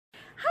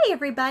Hi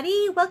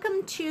everybody,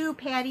 welcome to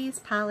Patty's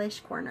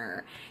Polish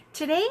Corner.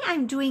 Today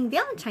I'm doing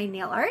Valentine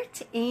nail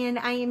art and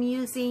I am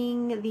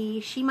using the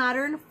She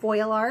Modern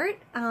foil art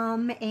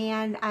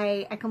and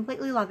I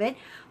completely love it,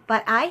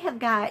 but I have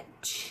got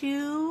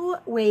two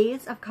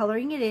ways of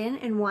coloring it in,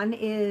 and one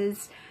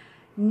is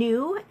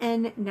new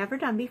and never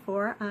done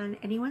before on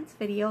anyone's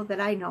video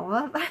that I know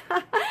of.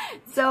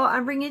 So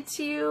I'm bringing it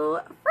to you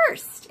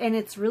first, and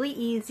it's really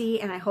easy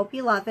and I hope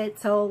you love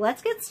it. So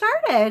let's get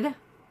started.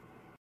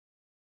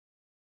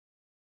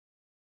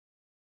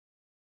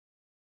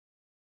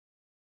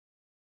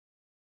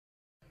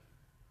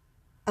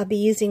 I'll be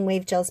using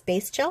Wave Gel's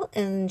base gel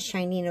and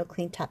Shiny No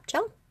Clean Top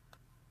Gel.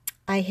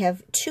 I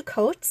have 2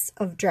 coats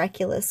of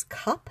Dracula's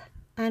Cup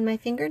on my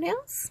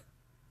fingernails.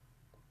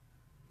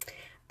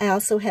 I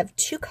also have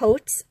 2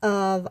 coats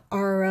of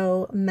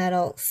Aro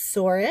Metal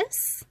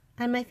Saurus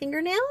on my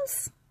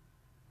fingernails.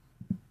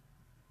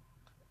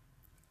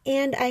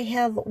 And I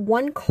have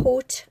 1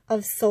 coat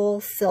of Soul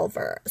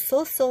Silver.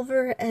 Soul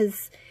Silver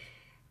has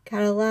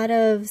got a lot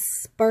of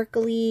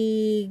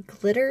sparkly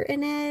glitter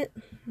in it.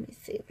 Let me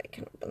see if I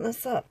can open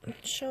this up and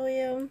show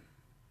you.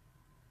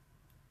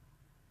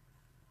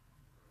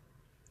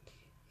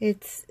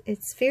 It's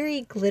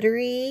very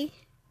glittery,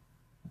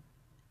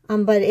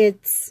 but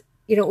it's,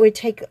 you know, it would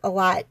take a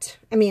lot.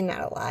 I mean,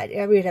 not a lot.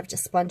 I would have to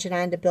sponge it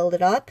on to build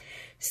it up.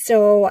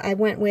 So I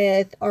went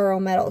with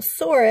Aro Metal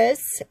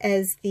Saurus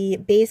as the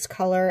base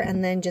color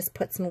and then just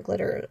put some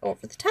glitter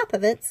over the top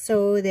of it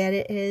so that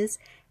it is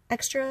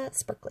extra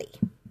sparkly.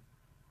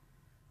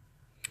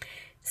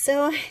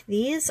 So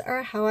these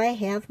are how I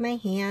have my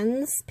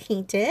hands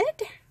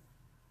painted.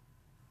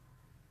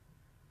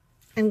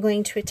 I'm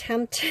going to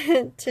attempt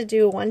to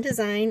do one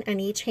design on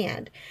each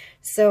hand.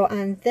 So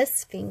on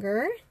this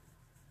finger,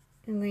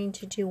 I'm going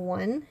to do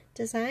one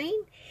design,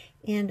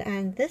 and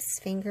on this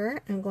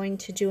finger, I'm going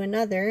to do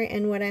another.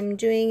 And what I'm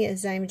doing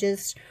is I'm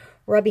just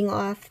rubbing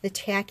off the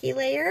tacky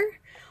layer.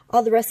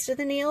 All the rest of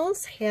the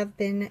nails have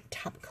been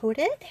top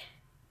coated.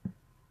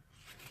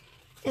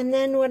 And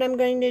then what I'm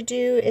going to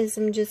do is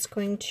I'm just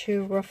going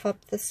to rough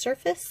up the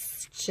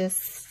surface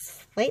just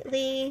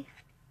slightly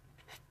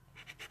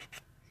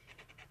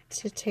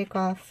to take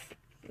off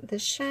the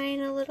shine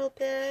a little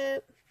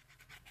bit.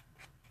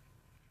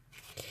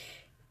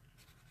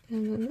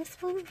 And then this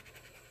one.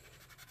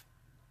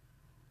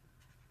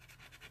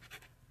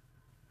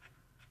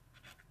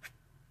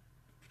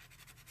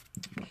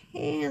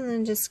 Okay, and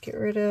then just get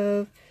rid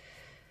of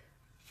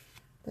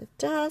the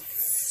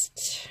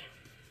dust.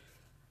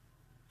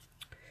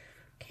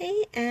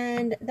 Okay,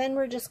 and then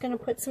we're just going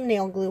to put some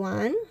nail glue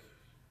on.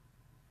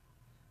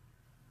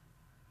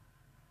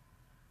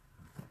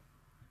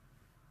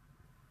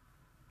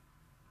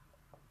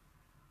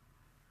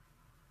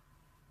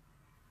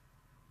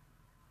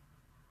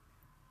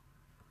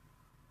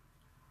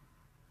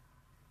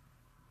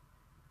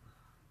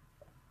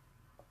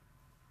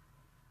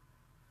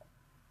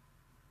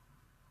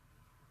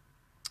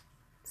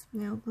 Some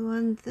nail glue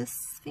on this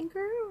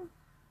finger.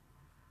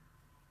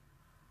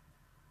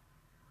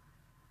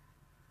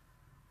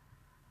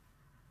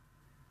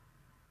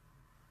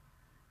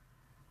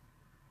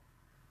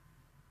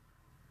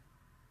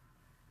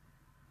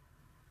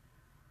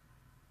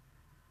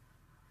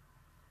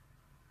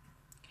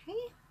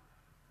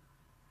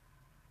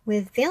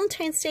 With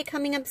Valentine's Day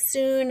coming up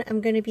soon, I'm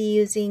going to be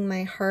using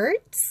my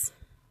hearts,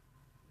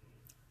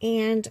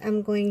 and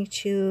I'm going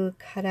to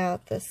cut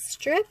out the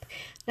strip.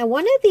 Now,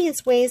 one of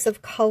these ways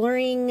of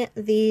coloring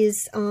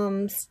these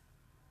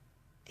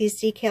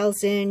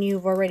decals in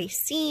you've already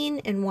seen,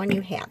 and one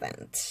you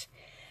haven't.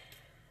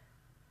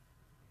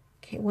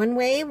 Okay, one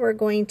way we're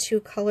going to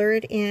color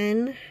it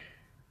in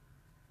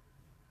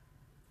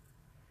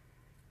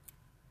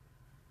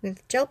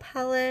with gel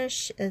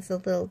polish as a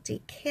little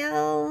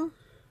decal.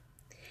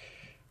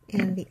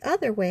 And the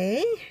other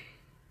way,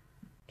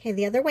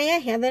 the other way I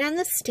have it on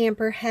the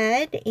stamper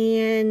head,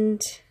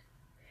 and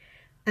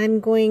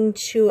I'm going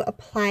to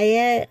apply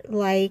it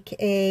like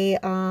a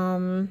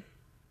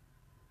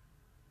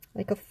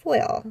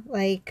foil,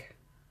 like,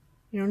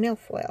 you know, nail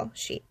foil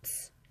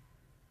sheets.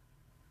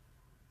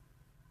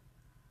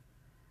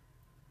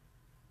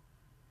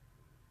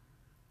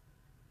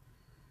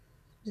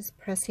 Just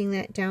pressing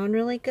that down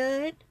really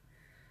good.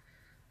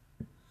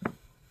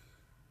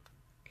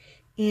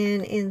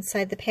 And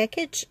inside the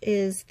package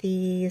is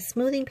the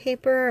smoothing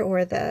paper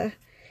or the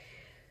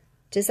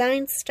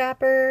design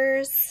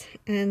stoppers.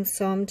 And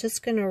so I'm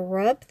just going to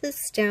rub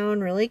this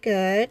down really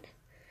good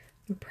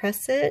and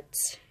press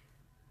it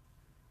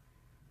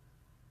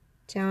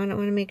down. I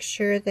want to make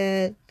sure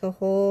that the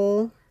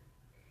whole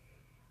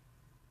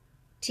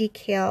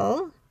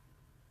decal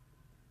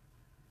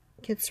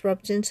gets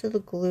rubbed into the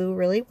glue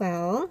really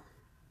well.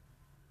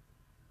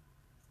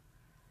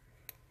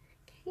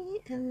 Okay,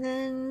 and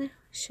then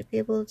should be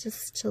able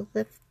just to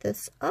lift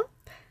this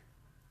up.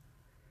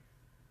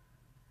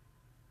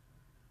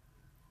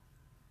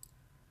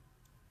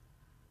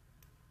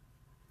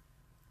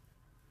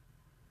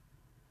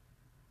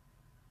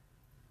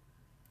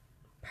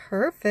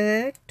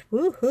 Perfect.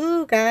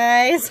 Woohoo,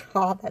 guys.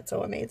 Oh, that's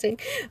so amazing.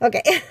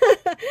 Okay.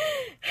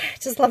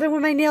 Just love it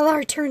when my nail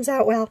art turns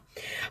out well.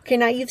 Okay,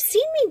 now you've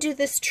seen me do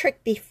this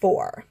trick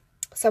before.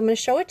 So I'm going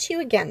to show it to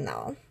you again,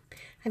 though.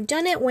 I've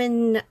done it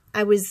when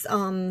I was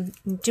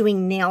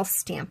doing nail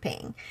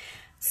stamping.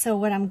 So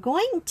what I'm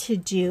going to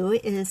do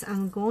is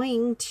I'm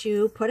going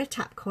to put a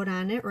top coat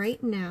on it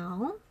right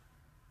now.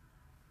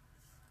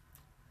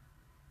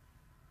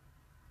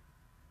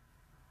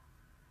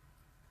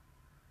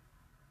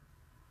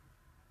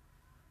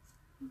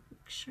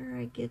 Make sure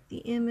I get the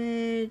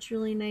image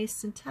really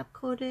nice and top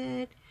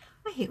coated.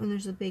 I hate when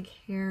there's a big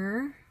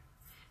hair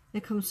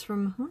that comes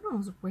from who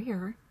knows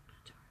where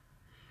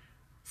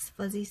this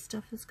fuzzy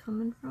stuff is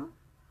coming from.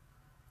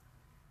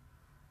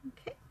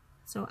 Okay,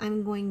 so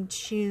I'm going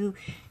to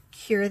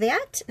cure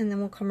that and then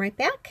we'll come right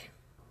back.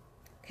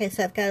 Okay,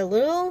 so I've got a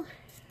little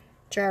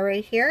jar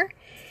right here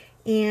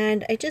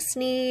and I just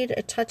need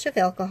a touch of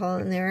alcohol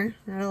in there,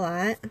 not a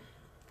lot.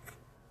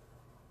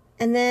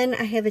 And then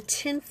I have a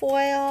tin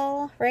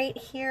foil right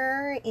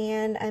here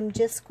and I'm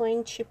just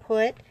going to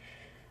put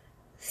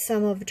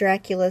some of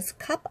Dracula's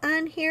cup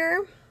on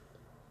here.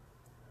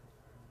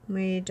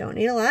 We don't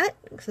need a lot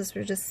because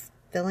we're just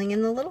filling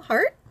in the little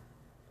heart.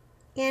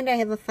 And I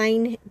have a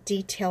fine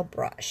detail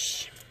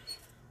brush.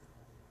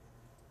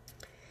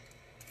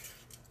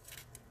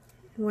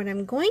 What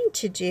I'm going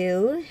to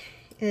do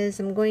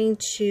is I'm going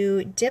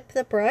to dip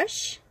the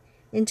brush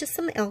into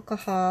some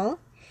alcohol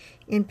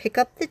and pick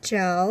up the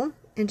gel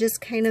and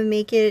just kind of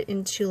make it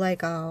into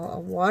like a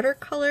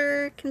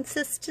watercolor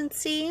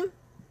consistency.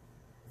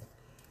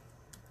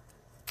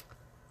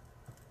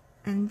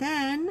 And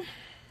then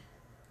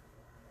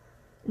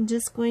I'm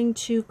just going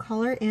to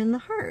color in the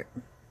heart.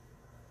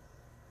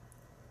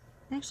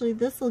 Actually,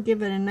 this will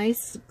give it a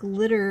nice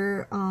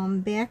glitter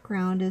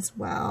background as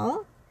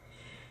well.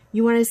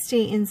 You want to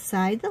stay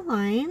inside the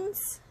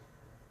lines.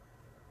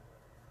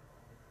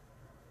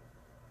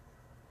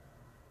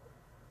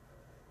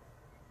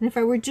 And if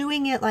I were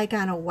doing it like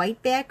on a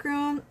white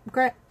background,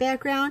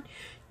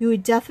 you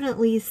would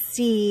definitely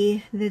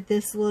see that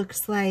this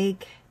looks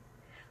like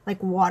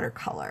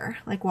watercolor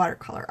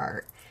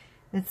art.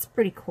 It's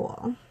pretty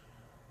cool.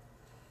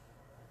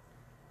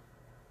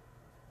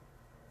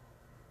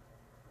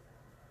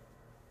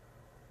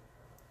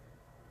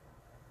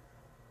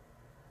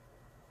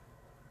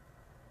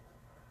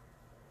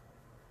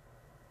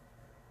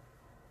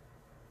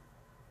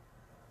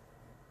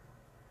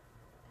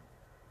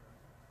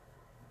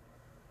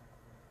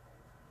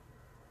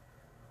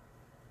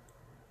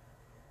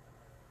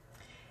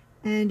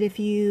 And if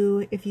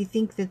you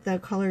think that the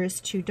color is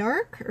too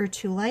dark or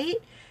too light,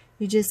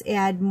 you just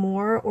add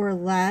more or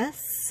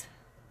less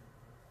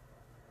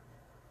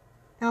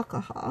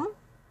alcohol.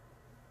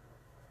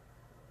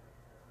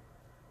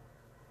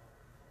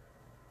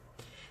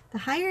 The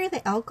higher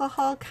the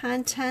alcohol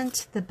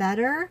content, the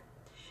better,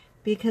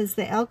 because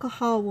the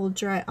alcohol will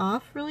dry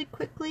off really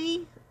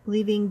quickly,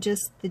 leaving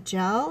just the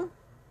gel.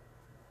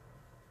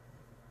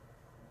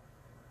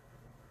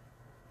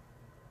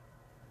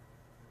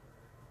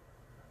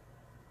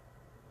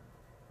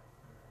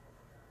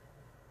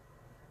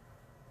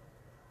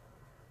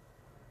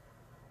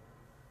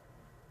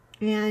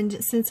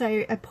 And since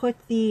I put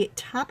the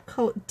top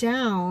coat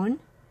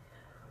down,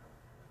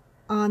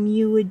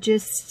 you would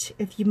just,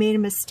 if you made a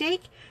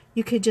mistake,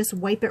 you could just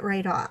wipe it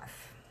right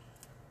off.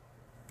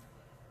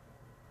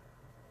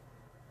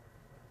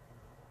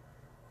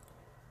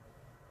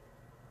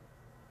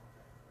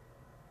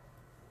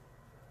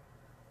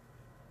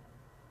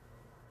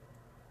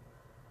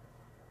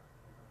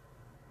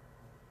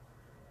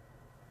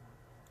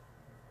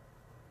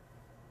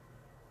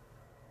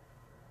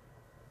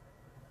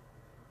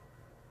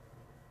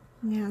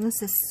 Yeah,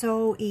 this is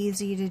so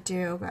easy to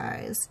do,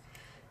 guys.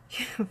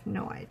 You have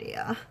no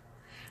idea.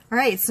 All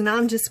right, so now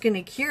I'm just going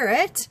to cure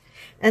it,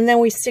 and then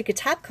we stick a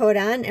top coat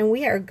on, and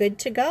we are good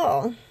to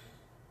go.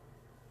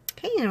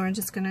 Okay, and we're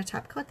just going to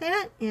top coat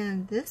that,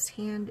 and this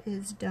hand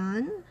is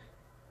done.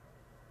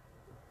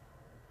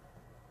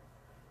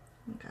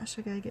 Oh gosh,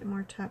 I got to get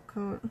more top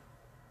coat.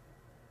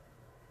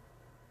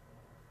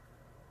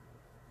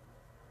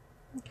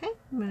 Okay,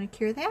 I'm going to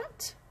cure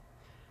that.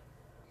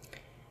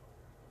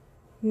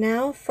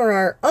 Now for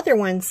our other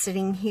one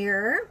sitting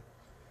here,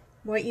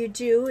 what you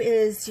do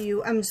is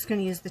I'm just going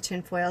to use the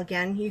tin foil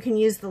again. You can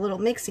use the little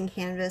mixing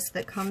canvas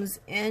that comes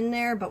in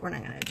there, but we're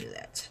not going to do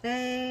that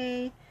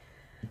today.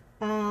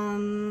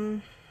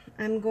 I'm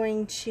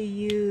going to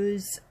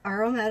use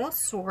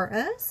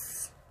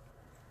Aromatosaurus,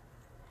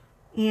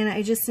 and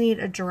I just need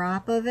a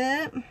drop of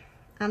it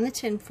on the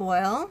tin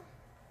foil.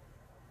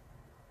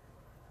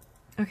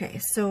 Okay,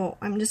 so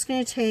I'm just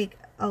going to take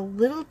a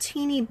little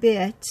teeny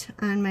bit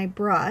on my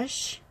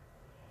brush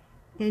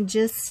and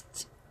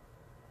just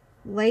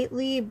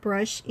lightly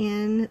brush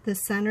in the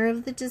center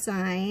of the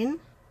design.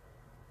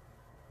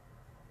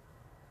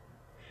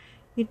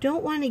 You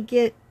don't want to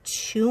get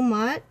too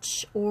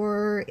much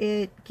or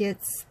it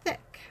gets thick.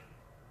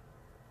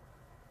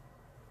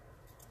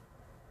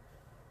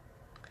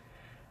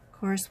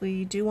 course,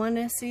 we do want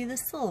to see the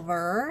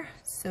silver,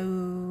 so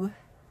I'm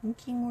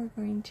thinking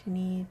we're going to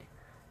need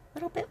a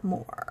little bit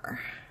more.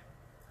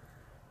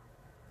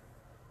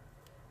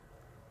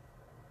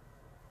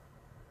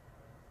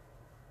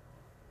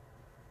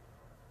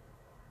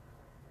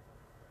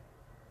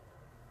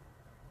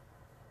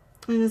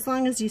 And as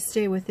long as you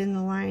stay within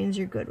the lines,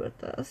 you're good with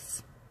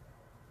this.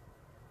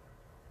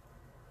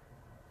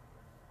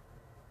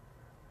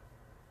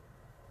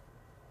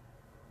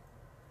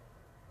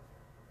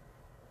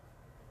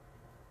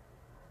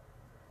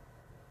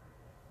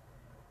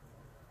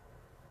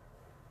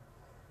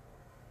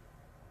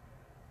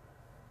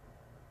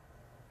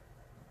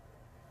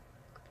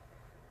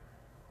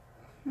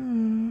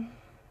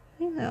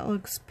 I think that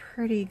looks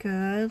pretty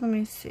good. Let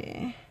me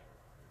see.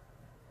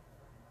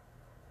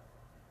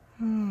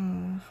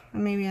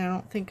 Maybe I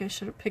don't think I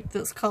should have picked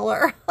this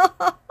color.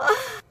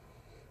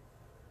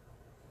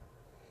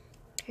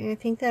 Okay, I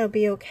think that'll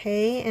be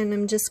okay, and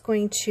I'm just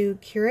going to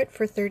cure it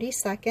for 30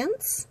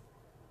 seconds.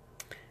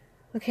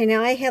 Okay,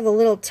 now I have a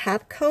little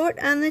top coat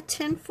on the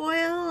tin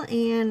foil,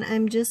 and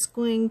I'm just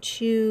going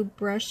to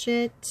brush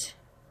it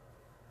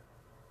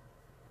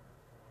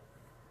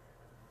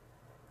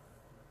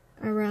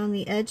around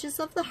the edges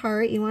of the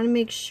heart. You want to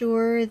make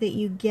sure that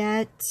you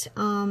get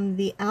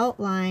the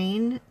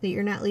outline, that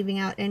you're not leaving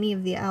out any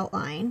of the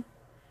outline.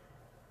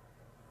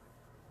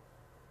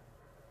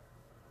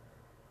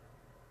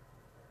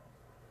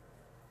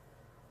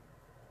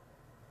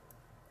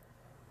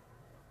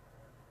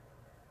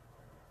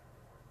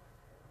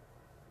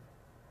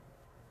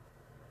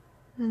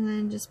 And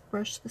then just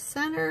brush the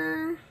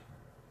center.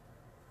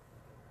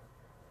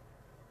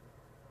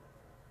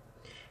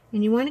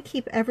 And you want to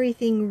keep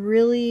everything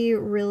really,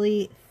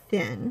 really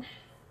thin.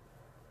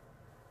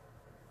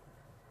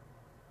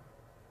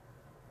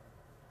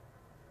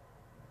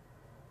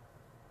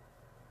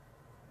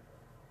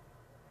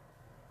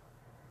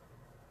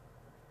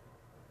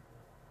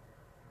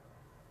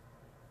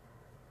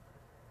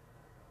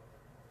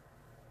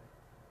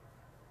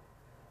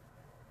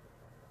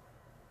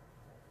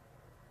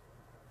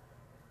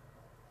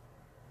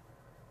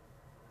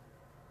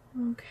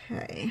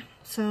 Okay,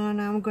 so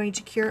now I'm going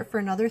to cure it for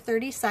another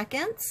 30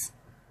 seconds.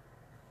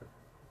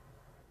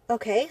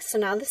 Okay, so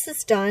now this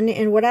is done,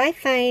 and what I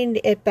find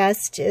it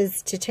best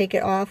is to take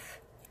it off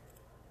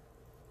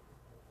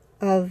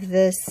of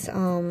this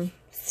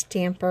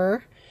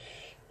stamper,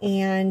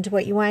 and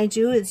what you want to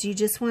do is you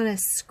just want to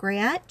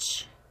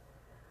scratch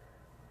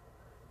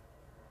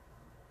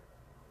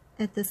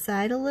at the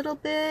side a little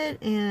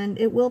bit, and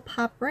it will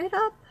pop right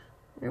up.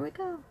 There we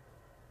go.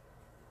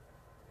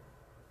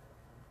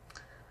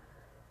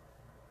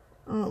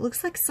 Oh, it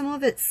looks like some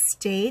of it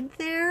stayed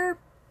there,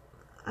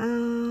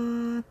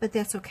 but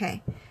that's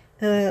okay.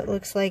 It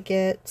looks like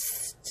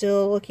it's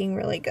still looking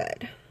really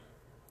good.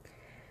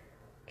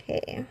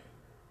 Okay.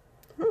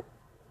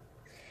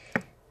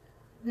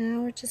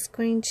 Now we're just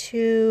going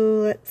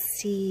to, let's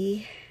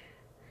see,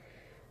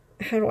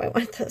 how do I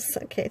want this?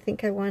 Okay, I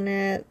think I want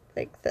it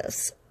like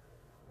this.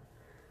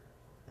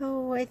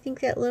 Oh, I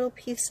think that little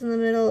piece in the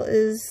middle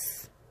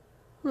is,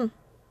 I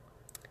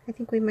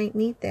think we might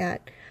need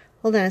that.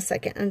 Hold on a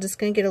second. I'm just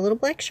going to get a little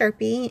black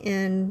Sharpie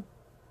and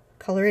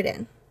color it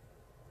in.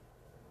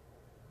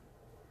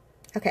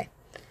 Okay.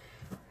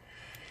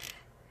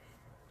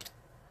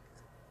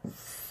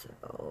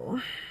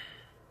 So,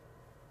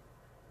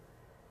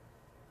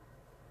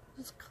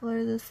 just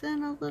color this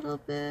in a little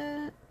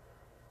bit.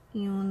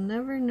 You'll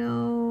never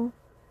know.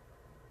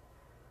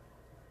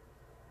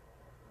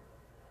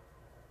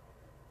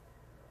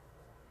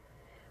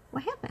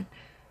 What happened?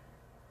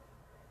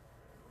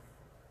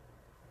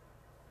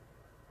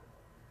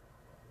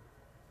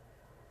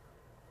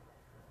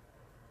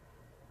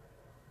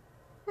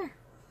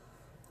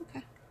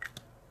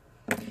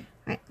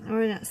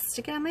 We're going to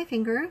stick it on my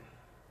finger.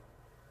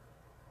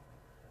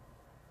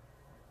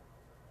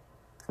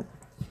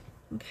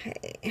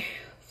 Okay,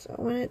 so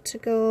I want it to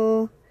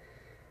go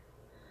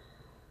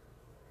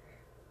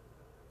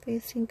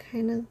facing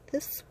kind of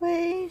this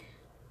way.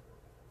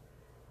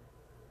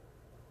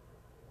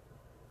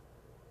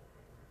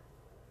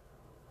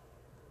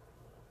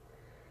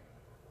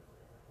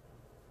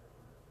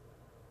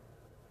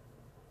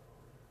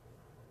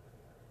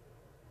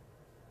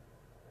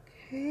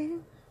 Okay.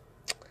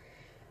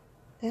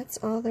 That's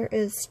all there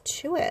is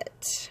to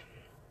it.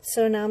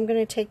 So now I'm going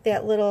to take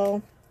that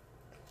little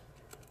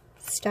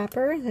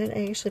stopper that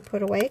I actually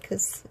put away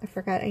because I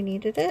forgot I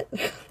needed it.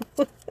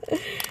 Oh,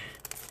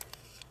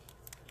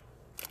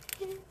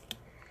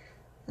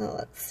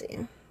 let's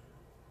see.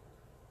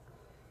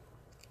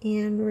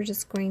 And we're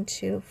just going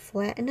to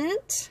flatten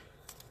it.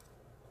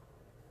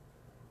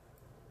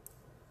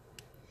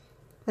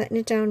 Flatten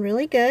it down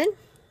really good.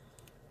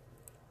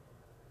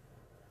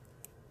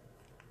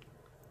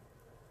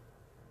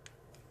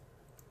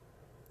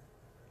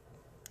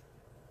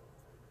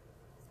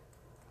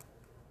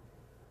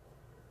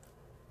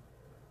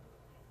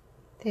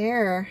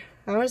 There.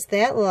 How does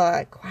that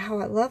look? Wow,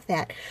 I love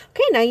that.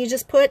 Okay, now you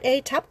just put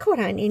a top coat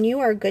on and you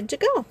are good to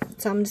go.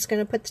 So I'm just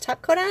going to put the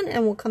top coat on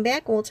and we'll come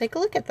back and we'll take a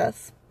look at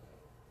this.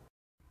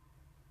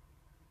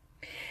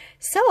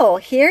 So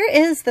here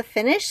is the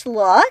finished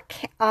look.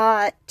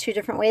 2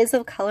 different ways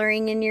of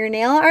coloring in your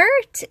nail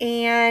art,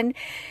 and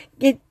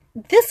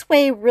this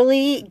way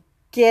really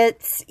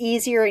gets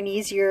easier and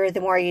easier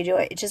the more you do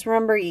it. Just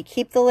remember, you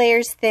keep the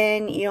layers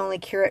thin, you only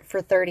cure it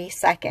for 30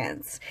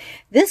 seconds.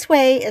 This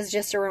way is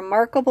just a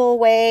remarkable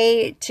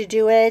way to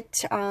do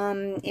it.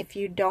 If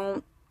you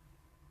don't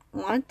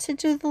want to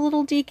do the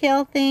little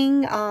decal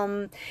thing,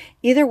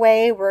 either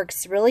way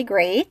works really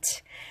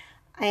great.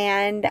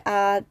 And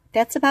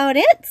that's about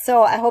it.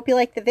 So I hope you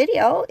liked the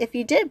video. If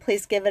you did,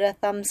 please give it a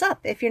thumbs up.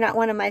 If you're not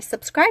one of my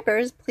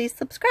subscribers, please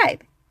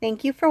subscribe.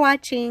 Thank you for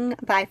watching.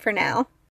 Bye for now.